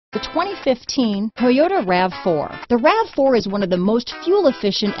The 2015 Toyota RAV4. The RAV4 is one of the most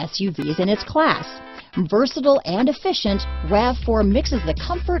fuel-efficient SUVs in its class. Versatile and efficient, RAV4 mixes the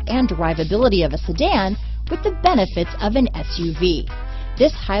comfort and drivability of a sedan with the benefits of an SUV.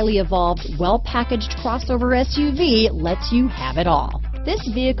 This highly evolved, well-packaged crossover SUV lets you have it all. This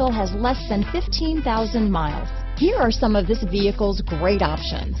vehicle has less than 15,000 miles. Here are some of this vehicle's great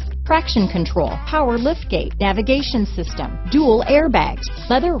options: traction control, power liftgate, navigation system, dual airbags,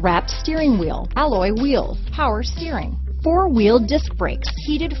 leather-wrapped steering wheel, alloy wheels, power steering, four-wheel disc brakes,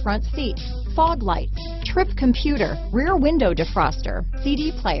 heated front seats, fog lights, trip computer, rear window defroster,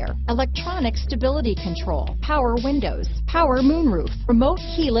 CD player, electronic stability control, power windows, power moonroof, remote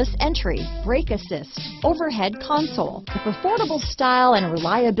keyless entry, brake assist, overhead console. If affordable style and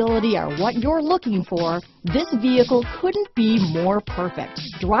reliability are what you're looking for, this vehicle couldn't be more perfect.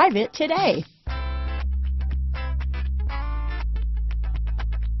 Drive it today.